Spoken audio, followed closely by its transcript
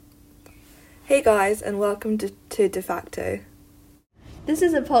Hey guys, and welcome to De Facto. This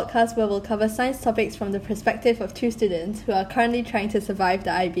is a podcast where we'll cover science topics from the perspective of two students who are currently trying to survive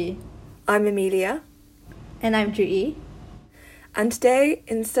the IB. I'm Amelia. And I'm Ju. And today,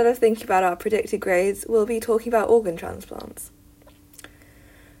 instead of thinking about our predicted grades, we'll be talking about organ transplants.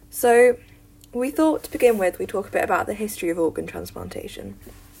 So, we thought to begin with, we'd talk a bit about the history of organ transplantation.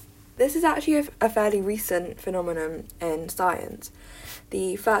 This is actually a fairly recent phenomenon in science.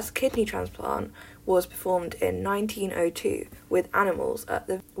 The first kidney transplant was performed in 1902 with animals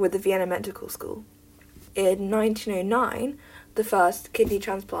with the Vienna Medical School. In 1909, the first kidney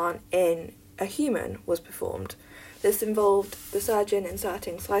transplant in a human was performed. This involved the surgeon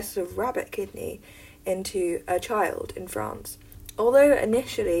inserting slices of rabbit kidney into a child in France. Although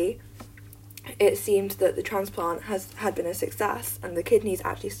initially it seemed that the transplant had been a success and the kidneys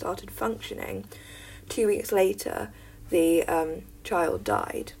actually started functioning, 2 weeks later the child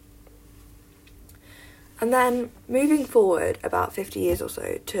died. And then moving forward about 50 years or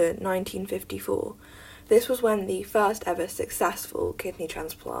so to 1954, this was when the first ever successful kidney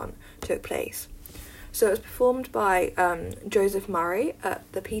transplant took place. So it was performed by Joseph Murray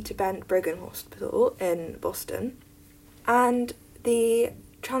at the Peter Bent Brigham Hospital in Boston, and the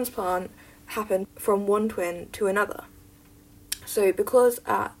transplant happened from one twin to another. So because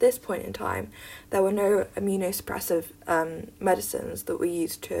at this point in time there were no immunosuppressive medicines that were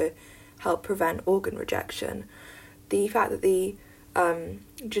used to help prevent organ rejection, the fact that the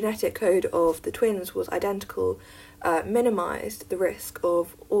genetic code of the twins was identical minimised the risk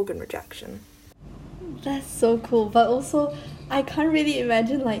of organ rejection. That's so cool, but also I can't really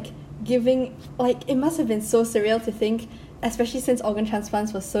imagine it must have been so surreal to think, especially since organ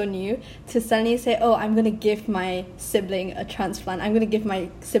transplants were so new, to suddenly say, oh, I'm going to give my sibling a transplant. I'm going to give my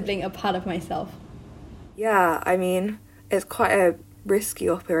sibling a part of myself. Yeah, I mean, it's quite a risky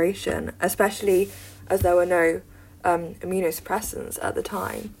operation, especially as there were no immunosuppressants at the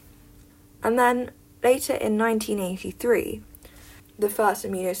time. And then later in 1983, the first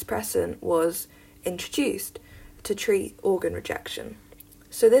immunosuppressant was introduced to treat organ rejection.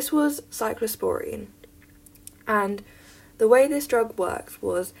 So this was cyclosporine, and the way this drug works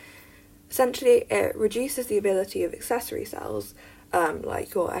was essentially it reduces the ability of accessory cells,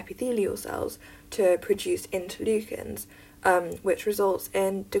 like your epithelial cells, to produce interleukins, which results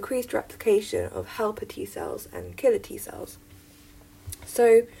in decreased replication of helper T cells and killer T cells.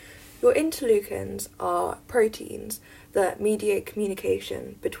 So your interleukins are proteins that mediate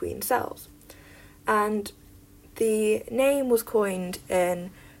communication between cells. And the name was coined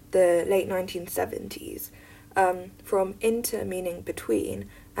in the late 1970s, from inter meaning between,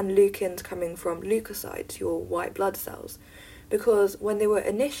 and leukins coming from leukocytes, your white blood cells, because when they were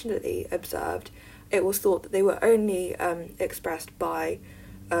initially observed, it was thought that they were only expressed by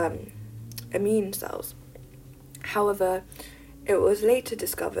immune cells. However, it was later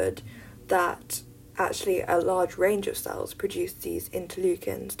discovered that actually a large range of cells produce these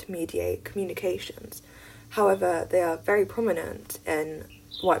interleukins to mediate communications. However, they are very prominent in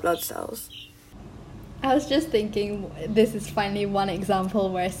white blood cells. I was just thinking, this is finally one example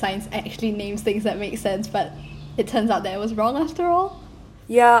where science actually names things that make sense, but it turns out that it was wrong after all.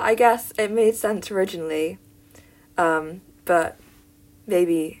 Yeah, I guess it made sense originally, but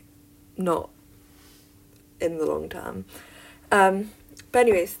maybe not in the long term. But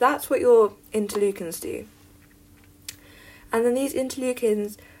anyways, that's what your interleukins do. And then these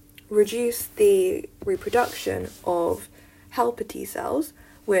interleukins reduce the reproduction of helper T cells,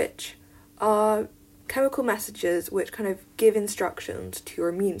 which are chemical messages which kind of give instructions to your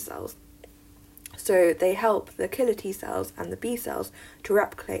immune cells. So they help the killer T cells and the B cells to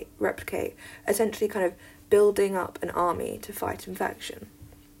replicate, essentially kind of building up an army to fight infection.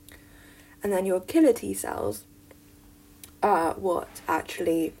 And then your killer T cells are what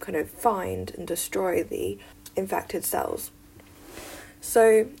actually kind of find and destroy the infected cells.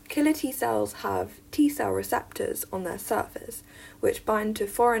 So killer T cells have T cell receptors on their surface, which bind to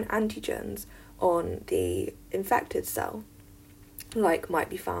foreign antigens on the infected cell, like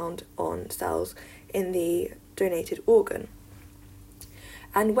might be found on cells in the donated organ.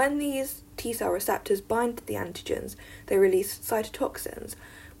 And when these T cell receptors bind to the antigens, they release cytotoxins,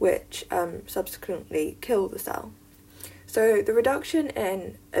 which subsequently kill the cell. So the reduction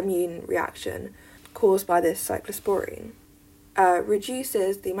in immune reaction caused by this cyclosporine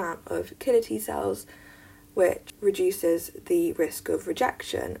reduces the amount of killer T cells, which reduces the risk of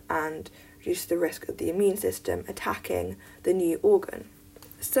rejection and reduces the risk of the immune system attacking the new organ.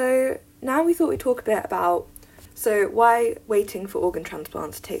 So now we thought we'd talk a bit about why waiting for organ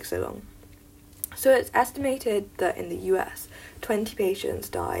transplants takes so long. So it's estimated that in the US, 20 patients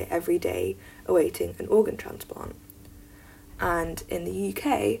die every day awaiting an organ transplant. And in the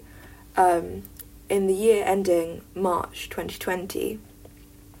UK, in the year ending March 2020,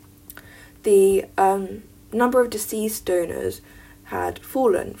 the number of deceased donors had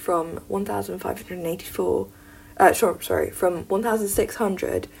fallen from 1,584, from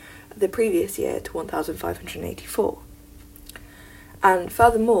 1,600 the previous year to 1,584. And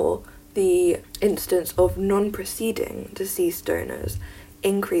furthermore, the incidence of non-proceeding deceased donors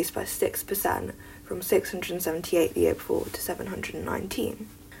increased by 6% from 678 the year before to 719.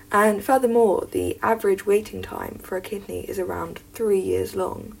 And furthermore, the average waiting time for a kidney is around 3 years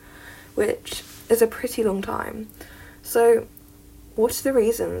long, which is a pretty long time. So, what are the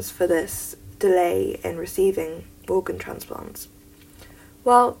reasons for this delay in receiving organ transplants?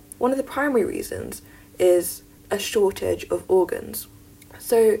 Well, one of the primary reasons is a shortage of organs.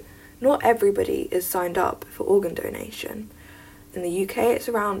 So, not everybody is signed up for organ donation. In the UK, it's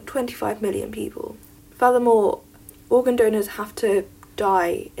around 25 million people. Furthermore, organ donors have to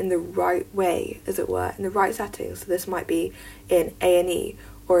die in the right way, as it were, in the right setting. So this might be in A&E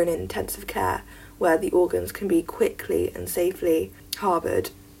or in intensive care, where the organs can be quickly and safely harboured.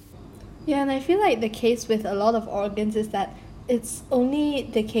 Yeah, and I feel like the case with a lot of organs is that it's only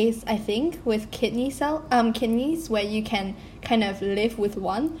the case, I think, with kidneys where you can kind of live with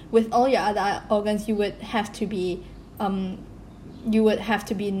one. With all your other organs, you would have to be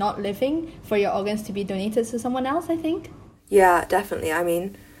not living for your organs to be donated to someone else, I think. Yeah, definitely. I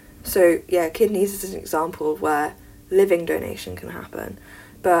mean, so yeah, kidneys is an example of where living donation can happen,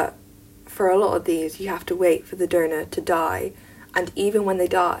 but for a lot of these, you have to wait for the donor to die, and even when they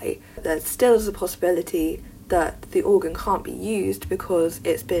die, there still is a possibility that the organ can't be used because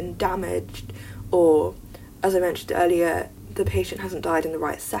it's been damaged, or, as I mentioned earlier, the patient hasn't died in the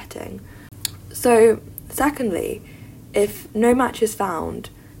right setting. So, secondly, if no match is found,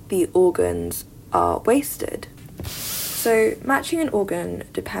 the organs are wasted. So, matching an organ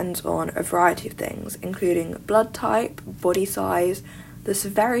depends on a variety of things, including blood type, body size, the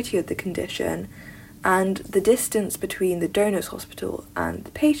severity of the condition, and the distance between the donor's hospital and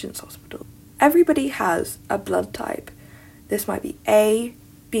the patient's hospital. Everybody has a blood type. This might be A,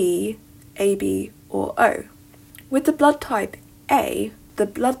 B, AB, or O. With the blood type A, the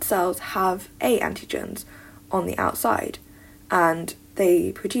blood cells have A antigens on the outside, and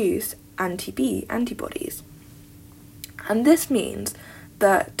they produce anti-B antibodies. And this means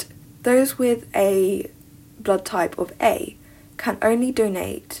that those with a blood type of A can only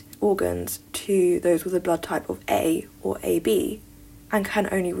donate organs to those with a blood type of A or AB, and can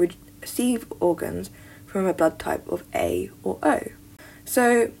only receive organs from a blood type of A or O.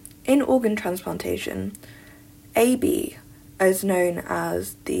 So, in organ transplantation, AB is known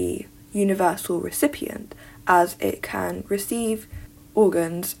as the universal recipient, as it can receive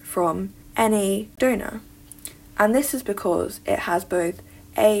organs from any donor. And this is because it has both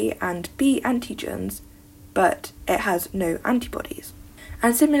A and B antigens, but it has no antibodies.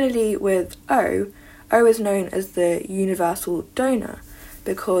 And similarly with O is known as the universal donor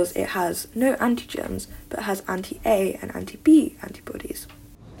because it has no antigens, but has anti-A and anti-B antibodies.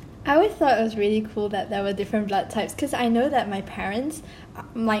 I always thought it was really cool that there were different blood types, because I know that my parents,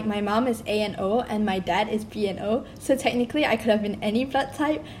 my mom is A and O and my dad is B and O, so technically I could have been any blood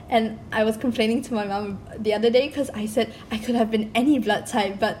type. And I was complaining to my mom the other day because I said I could have been any blood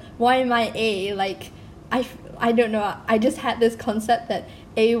type, but why am I A? Like, I don't know, I just had this concept that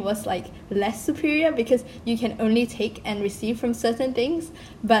A was like less superior because you can only take and receive from certain things,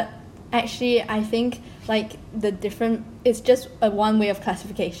 but actually I think like it's just a one way of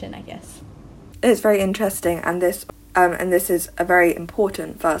classification, I guess. It's very interesting, and this is a very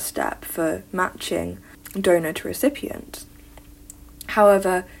important first step for matching donor to recipient.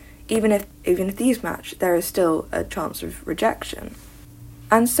 However, even if these match, there is still a chance of rejection.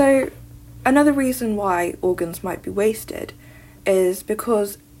 And so another reason why organs might be wasted is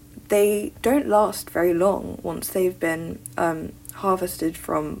because they don't last very long once they've been harvested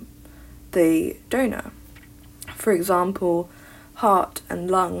from the donor. For example, heart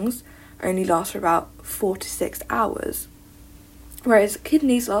and lungs only last for about 4 to 6 hours, whereas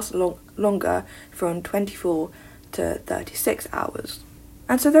kidneys last longer, from 24 to 36 hours.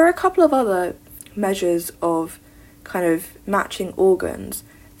 And so there are a couple of other measures of kind of matching organs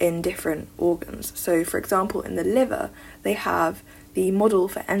in different organs. So, for example, in the liver, they have the model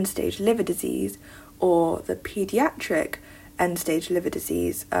for end-stage liver disease, or the pediatric end-stage liver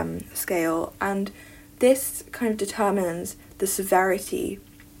disease scale, and this kind of determines the severity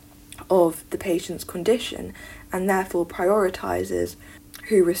of the patient's condition and therefore prioritises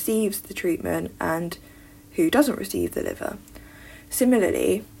who receives the treatment and who doesn't receive the liver.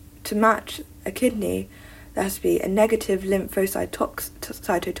 Similarly, to match a kidney, there has to be a negative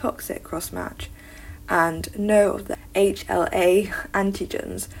lymphocytotoxic cross-match and no of the HLA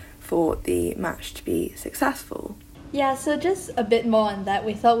antigens for the match to be successful. Yeah, so just a bit more on that.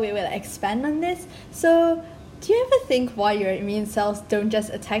 We thought we would expand on this. So, do you ever think why your immune cells don't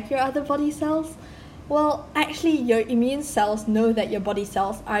just attack your other body cells? Well, actually, your immune cells know that your body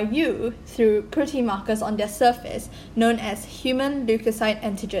cells are you through protein markers on their surface, known as human leukocyte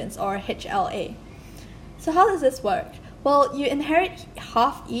antigens, or HLA. So how does this work? Well, you inherit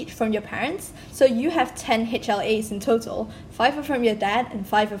half each from your parents, so you have 10 HLAs in total. 5 are from your dad and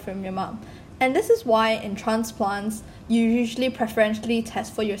 5 are from your mom. And this is why in transplants, you usually preferentially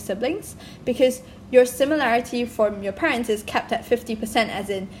test for your siblings, because your similarity from your parents is capped at 50%, as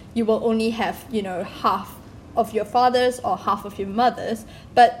in you will only have, half of your father's or half of your mother's,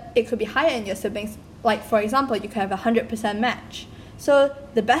 but it could be higher in your siblings. Like, for example, you could have a 100% match. So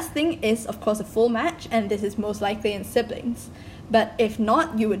the best thing is, of course, a full match, and this is most likely in siblings. But if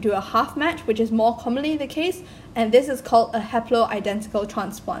not, you would do a half match, which is more commonly the case, and this is called a haploidentical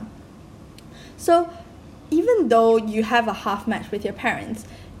transplant. So even though you have a half match with your parents,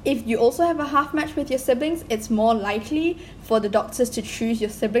 if you also have a half match with your siblings, it's more likely for the doctors to choose your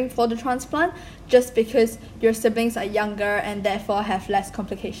sibling for the transplant, just because your siblings are younger and therefore have less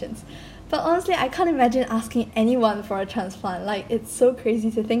complications. But honestly, I can't imagine asking anyone for a transplant. Like, it's so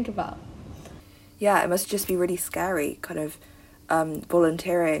crazy to think about. Yeah, it must just be really scary, kind of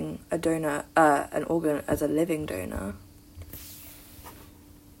volunteering a donor, an organ as a living donor.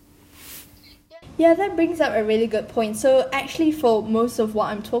 Yeah, that brings up a really good point. So actually, for most of what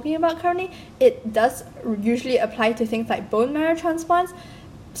I'm talking about currently, it does usually apply to things like bone marrow transplants.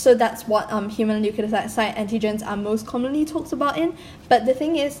 So that's what human leukocyte antigens are most commonly talked about in. But the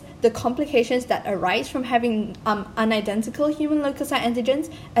thing is, the complications that arise from having unidentical human leukocyte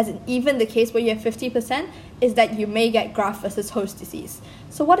antigens, as in even the case where you have 50%, is that you may get graft versus host disease.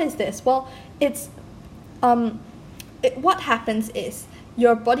 So what is this? Well, it's what happens is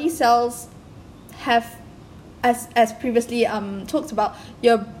your body cells have, as previously talked about,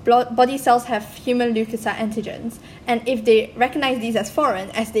 your body cells have human leukocyte antigens, and if they recognize these as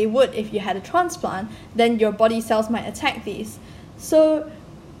foreign, as they would if you had a transplant, then your body cells might attack these. So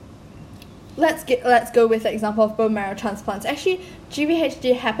let's go with the example of bone marrow transplants. Actually,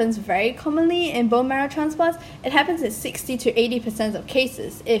 GvHD happens very commonly in bone marrow transplants. It happens in 60 to 80% of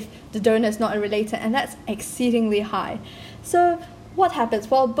cases if the donor is not related, and that's exceedingly high. So what happens?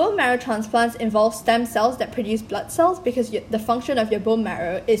 Well, bone marrow transplants involve stem cells that produce blood cells, because the function of your bone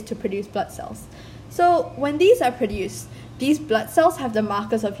marrow is to produce blood cells. So when these are produced, these blood cells have the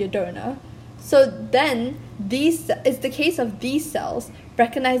markers of your donor. So then it's the case of these cells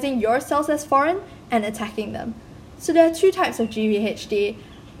recognizing your cells as foreign and attacking them. So there are two types of GvHD,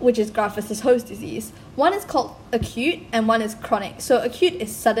 which is graft versus host disease. One is called acute and one is chronic. So acute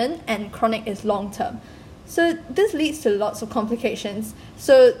is sudden and chronic is long-term. So this leads to lots of complications.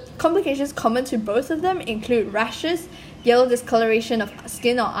 So complications common to both of them include rashes, yellow discoloration of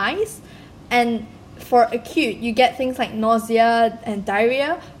skin or eyes, and for acute, you get things like nausea and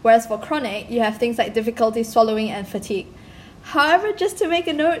diarrhea, whereas for chronic, you have things like difficulty swallowing and fatigue. However, just to make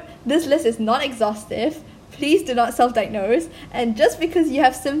a note, this list is not exhaustive. Please do not self-diagnose, and just because you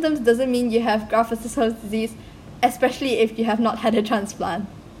have symptoms doesn't mean you have graft versus host disease, especially if you have not had a transplant.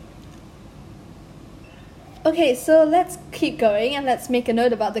 Okay, so let's keep going and let's make a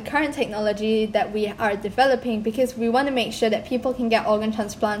note about the current technology that we are developing, because we want to make sure that people can get organ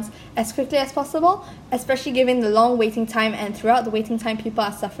transplants as quickly as possible, especially given the long waiting time, and throughout the waiting time people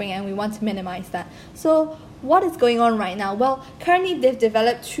are suffering, and we want to minimize that. So what is going on right now? Well, currently they've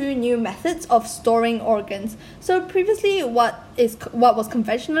developed 2 new methods of storing organs. So previously what was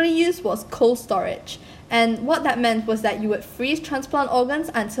conventionally used was cold storage. And what that meant was that you would freeze transplant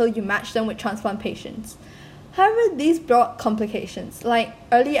organs until you match them with transplant patients. However, these brought complications, like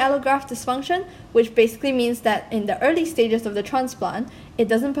early allograft dysfunction, which basically means that in the early stages of the transplant, it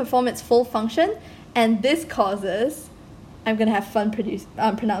doesn't perform its full function, and this causes, I'm going to have fun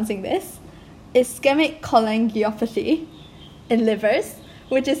pronouncing this, ischemic cholangiopathy in livers,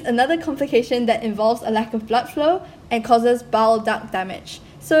 which is another complication that involves a lack of blood flow and causes bile duct damage.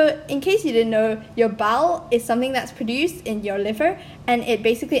 So in case you didn't know, your bile is something that's produced in your liver, and it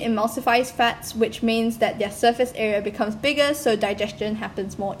basically emulsifies fats, which means that their surface area becomes bigger, so digestion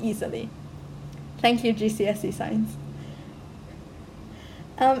happens more easily. Thank you, GCSE Science.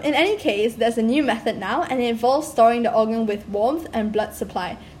 In any case, there's a new method now, and it involves storing the organ with warmth and blood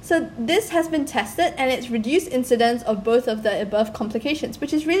supply. So this has been tested, and it's reduced incidence of both of the above complications,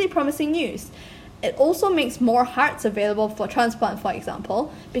 which is really promising news. It also makes more hearts available for transplant, for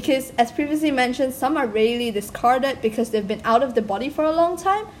example, because as previously mentioned, some are rarely discarded because they've been out of the body for a long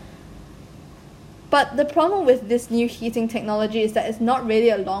time. But the problem with this new heating technology is that it's not really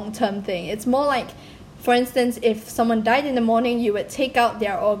a long-term thing. It's more like, for instance, if someone died in the morning, you would take out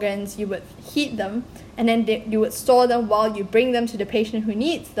their organs, you would heat them, and then you would store them while you bring them to the patient who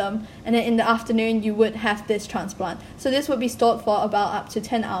needs them, and then in the afternoon you would have this transplant. So this would be stored for about up to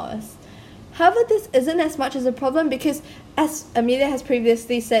 10 hours. However, this isn't as much as a problem because, as Amelia has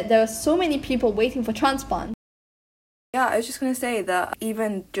previously said, there are so many people waiting for transplant. Yeah, I was just going to say that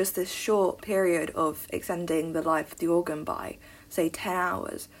even just this short period of extending the life of the organ by, say, 10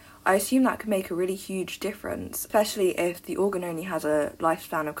 hours, I assume that could make a really huge difference, especially if the organ only has a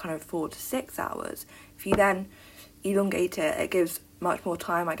lifespan of kind of 4 to 6 hours. If you then elongate it, it gives much more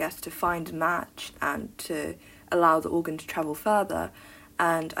time, I guess, to find a match and to allow the organ to travel further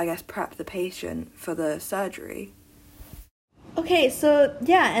and, I guess, prep the patient for the surgery. Okay, so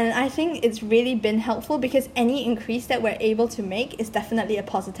yeah, and I think it's really been helpful because any increase that we're able to make is definitely a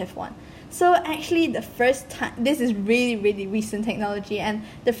positive one. So actually the first time, this is really, really recent technology, and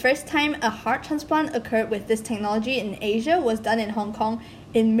the first time a heart transplant occurred with this technology in Asia was done in Hong Kong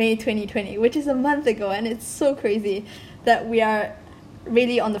in May 2020, which is a month ago, and it's so crazy that we are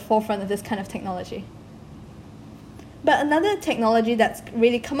really on the forefront of this kind of technology. But another technology that's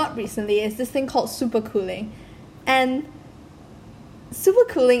really come up recently is this thing called supercooling. And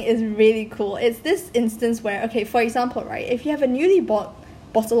supercooling is really cool. It's this instance where, okay, for example, right, if you have a newly bought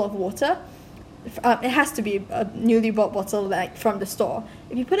bottle of water, it has to be a newly bought bottle like from the store.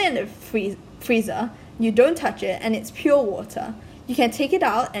 If you put it in the freezer, you don't touch it, and it's pure water. You can take it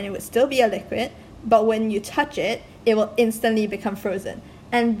out and it would still be a liquid, but when you touch it, it will instantly become frozen.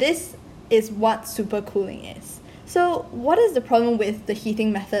 And this is what supercooling is. So what is the problem with the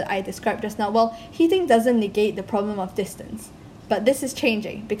heating method I described just now? Well, heating doesn't negate the problem of distance. But this is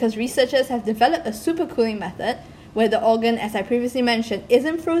changing because researchers have developed a supercooling method where the organ, as I previously mentioned,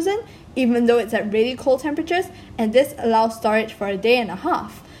 isn't frozen even though it's at really cold temperatures, and this allows storage for a day and a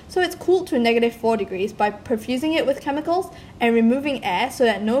half. So it's cooled to -4 degrees by perfusing it with chemicals and removing air so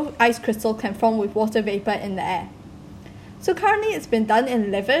that no ice crystal can form with water vapor in the air. So currently it's been done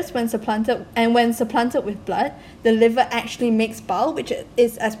in livers when supplanted with blood, the liver actually makes bile, which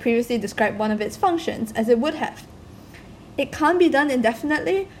is, as previously described, one of its functions, as it would have. It can't be done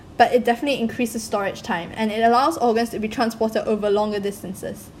indefinitely, but it definitely increases storage time, and it allows organs to be transported over longer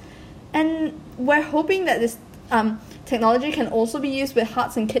distances. And we're hoping that this technology can also be used with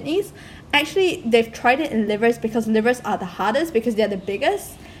hearts and kidneys. Actually, they've tried it in livers because livers are the hardest because they're the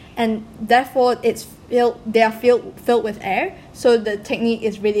biggest, and therefore they are filled with air, so the technique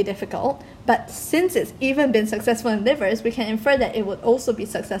is really difficult. But since it's even been successful in livers, we can infer that it would also be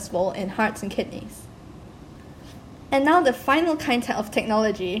successful in hearts and kidneys. And now the final kind of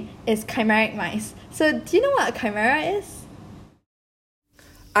technology is chimeric mice. So do you know what a chimera is?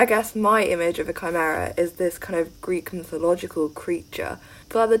 I guess my image of a chimera is this kind of Greek mythological creature.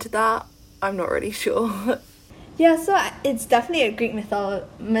 Further to that, I'm not really sure. Yeah, so it's definitely a Greek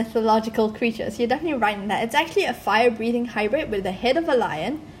mythological creature, so you're definitely right in that. It's actually a fire-breathing hybrid with the head of a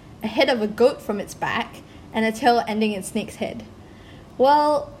lion, a head of a goat from its back, and a tail ending in snake's head.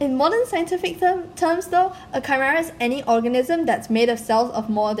 Well, in modern scientific terms though, a chimera is any organism that's made of cells of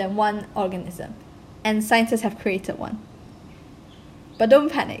more than one organism, and scientists have created one. But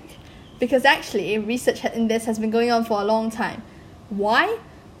don't panic, because actually research in this has been going on for a long time. Why?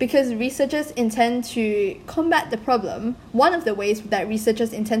 Because researchers intend to combat the problem. One of the ways that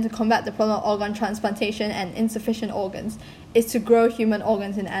researchers intend to combat the problem of organ transplantation and insufficient organs is to grow human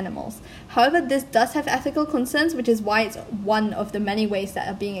organs in animals. However, this does have ethical concerns, which is why it's one of the many ways that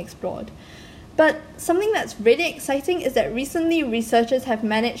are being explored. But something that's really exciting is that recently researchers have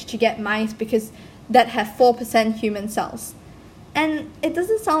managed to get mice that have 4% human cells. And it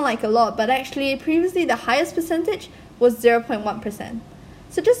doesn't sound like a lot, but actually previously the highest percentage was 0.1%.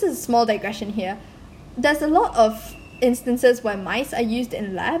 So just as a small digression here, there's a lot of instances where mice are used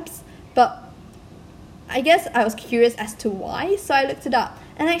in labs, but I guess I was curious as to why, so I looked it up.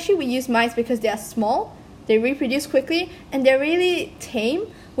 And actually we use mice because they are small, they reproduce quickly, and they're really tame,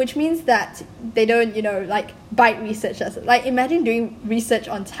 which means that they don't, bite researchers. Like, imagine doing research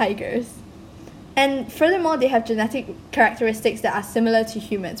on tigers. And furthermore, they have genetic characteristics that are similar to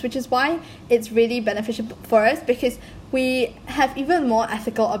humans, which is why it's really beneficial for us, because we have even more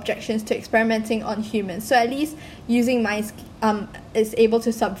ethical objections to experimenting on humans. So at least using mice is able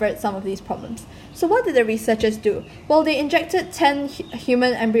to subvert some of these problems. So what did the researchers do? Well, they injected 10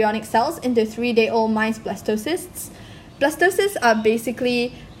 human embryonic cells into 3-day-old mice blastocysts. Blastocysts are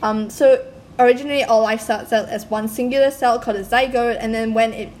basically, so originally all life starts out as one singular cell called a zygote, and then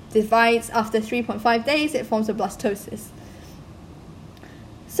when it divides after 3.5 days, it forms a blastocyst.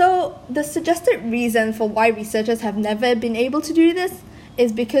 So the suggested reason for why researchers have never been able to do this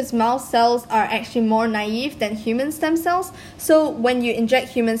is because mouse cells are actually more naive than human stem cells. So when you inject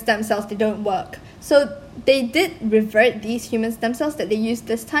human stem cells, they don't work. So they did revert these human stem cells that they used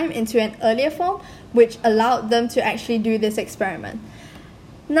this time into an earlier form, which allowed them to actually do this experiment.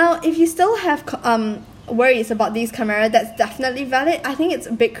 Now, if you still have worries about these chimera, that's definitely valid. I think it's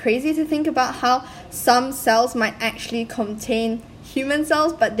a bit crazy to think about how some cells might actually contain human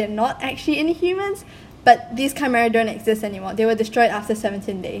cells, but they're not actually in humans. But these chimera don't exist anymore. They were destroyed after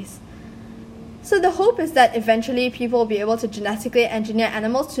 17 days. So the hope is that eventually people will be able to genetically engineer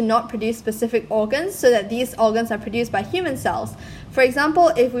animals to not produce specific organs so that these organs are produced by human cells. For example,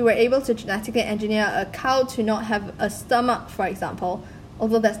 if we were able to genetically engineer a cow to not have a stomach, for example,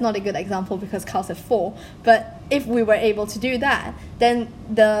 although that's not a good example because cows have 4, but if we were able to do that, then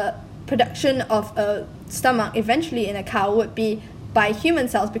the production of a stomach eventually in a cow would be by human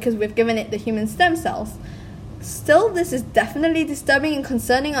cells because we've given it the human stem cells. Still, this is definitely disturbing and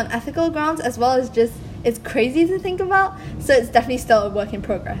concerning on ethical grounds, as well as just it's crazy to think about, so it's definitely still a work in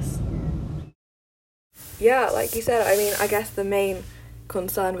progress. Yeah, like you said, I mean, I guess the main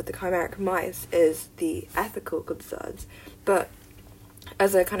concern with the chimeric mice is the ethical concerns, but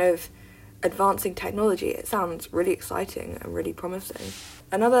as a kind of advancing technology, it sounds really exciting and really promising.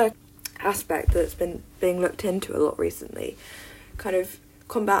 Another aspect that's been being looked into a lot recently kind of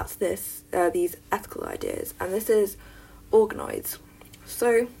combats these ethical ideas, and this is organoids.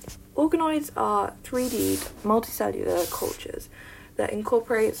 So organoids are 3D multicellular cultures that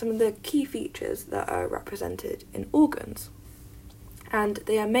incorporate some of the key features that are represented in organs, and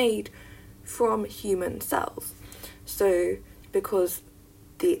they are made from human cells. So because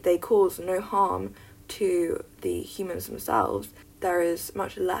they cause no harm to the humans themselves, there is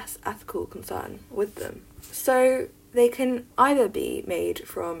much less ethical concern with them. So they can either be made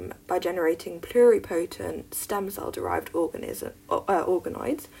by generating pluripotent stem cell derived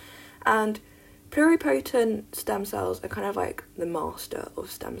organoids, and pluripotent stem cells are kind of like the master of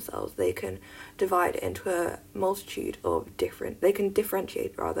stem cells. They can divide into a multitude of they can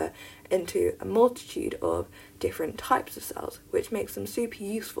differentiate into a multitude of different types of cells, which makes them super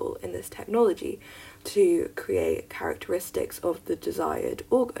useful in this technology to create characteristics of the desired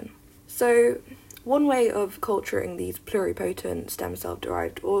organ. So one way of culturing these pluripotent stem cell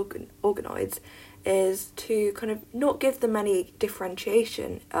derived organoids is to kind of not give them any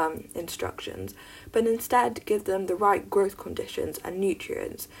differentiation instructions, but instead give them the right growth conditions and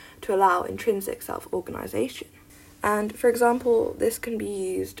nutrients to allow intrinsic self-organisation. And for example, this can be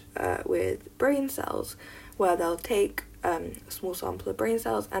used with brain cells, where they'll take a small sample of brain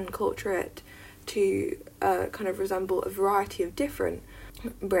cells and culture it to kind of resemble a variety of different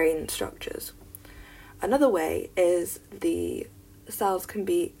brain structures. Another way is the cells can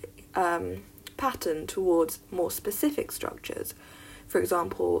be patterned towards more specific structures. For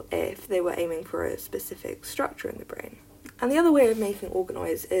example, if they were aiming for a specific structure in the brain. And the other way of making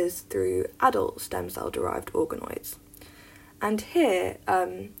organoids is through adult stem cell derived organoids. And here,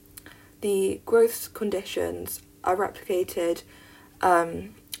 the growth conditions are replicated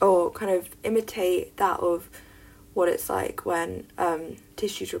or kind of imitate that of what it's like when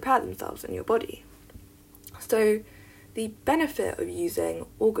tissues repair themselves in your body. So the benefit of using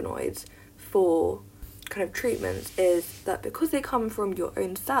organoids for kind of treatments is that because they come from your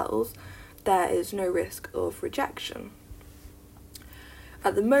own cells, there is no risk of rejection.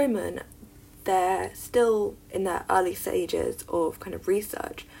 At the moment, they're still in their early stages of kind of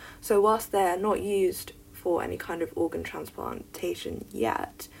research, so whilst they're not used for any kind of organ transplantation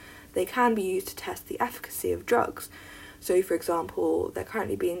yet, they can be used to test the efficacy of drugs. So for example, they're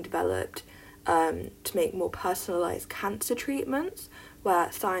currently being developed to make more personalised cancer treatments,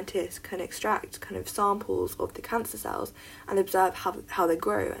 where scientists can extract kind of samples of the cancer cells and observe how they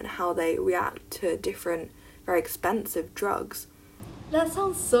grow and how they react to different very expensive drugs. That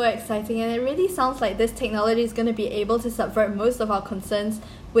sounds so exciting, and it really sounds like this technology is going to be able to subvert most of our concerns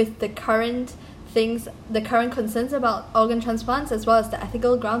with the current concerns about organ transplants, as well as the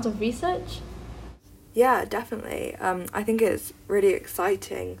ethical grounds of research. Yeah, definitely. I think it's really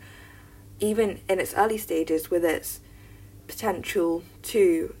exciting, even in its early stages, with its potential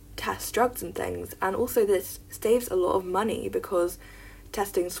to test drugs and things. And also this saves a lot of money, because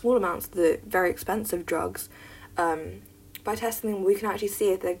testing small amounts of the very expensive drugs by testing them, we can actually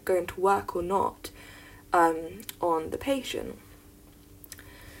see if they're going to work or not on the patient.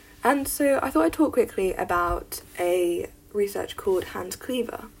 And so I thought I'd talk quickly about a research called Hans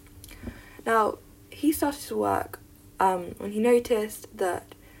Cleaver. Now, he started to work when he noticed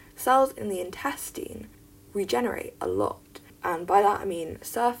that cells in the intestine regenerate a lot. And by that I mean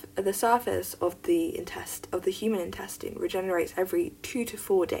the surface of the human intestine regenerates every 2 to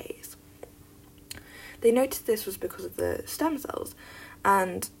 4 days. They noticed this was because of the stem cells,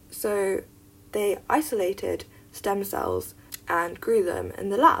 and so they isolated stem cells and grew them in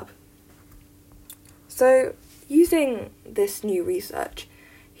the lab. So using this new research,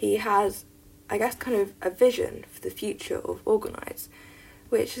 he has, I guess, kind of a vision for the future of organoids,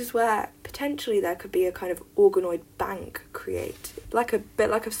 which is where potentially there could be a kind of organoid bank created, like a bit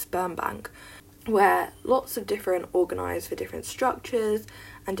like a sperm bank, where lots of different organoids for different structures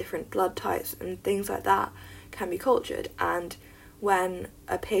and different blood types and things like that can be cultured. And when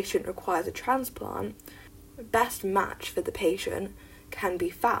a patient requires a transplant, the best match for the patient can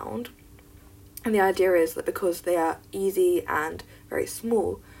be found. And the idea is that because they are easy and very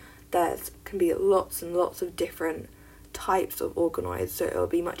small, there can be lots and lots of different types of organoids, so it'll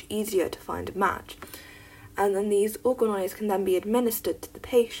be much easier to find a match. And then these organoids can then be administered to the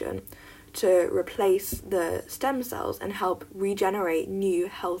patient to replace the stem cells and help regenerate new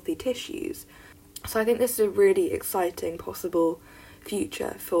healthy tissues. So I think this is a really exciting possible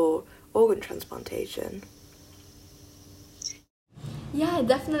future for organ transplantation. Yeah, I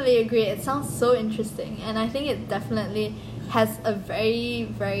definitely agree. It sounds so interesting, and I think it definitely has a very,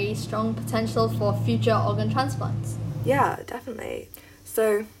 very strong potential for future organ transplants. Yeah, definitely.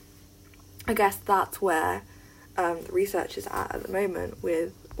 So I guess that's where the research is at the moment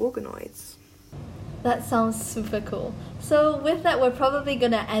with organoids. That sounds super cool. So with that, we're probably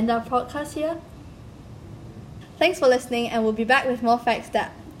going to end our podcast here. Thanks for listening, and we'll be back with more facts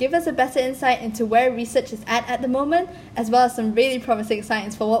that give us a better insight into where research is at the moment, as well as some really promising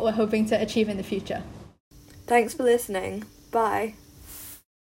science for what we're hoping to achieve in the future. Thanks for listening. Bye.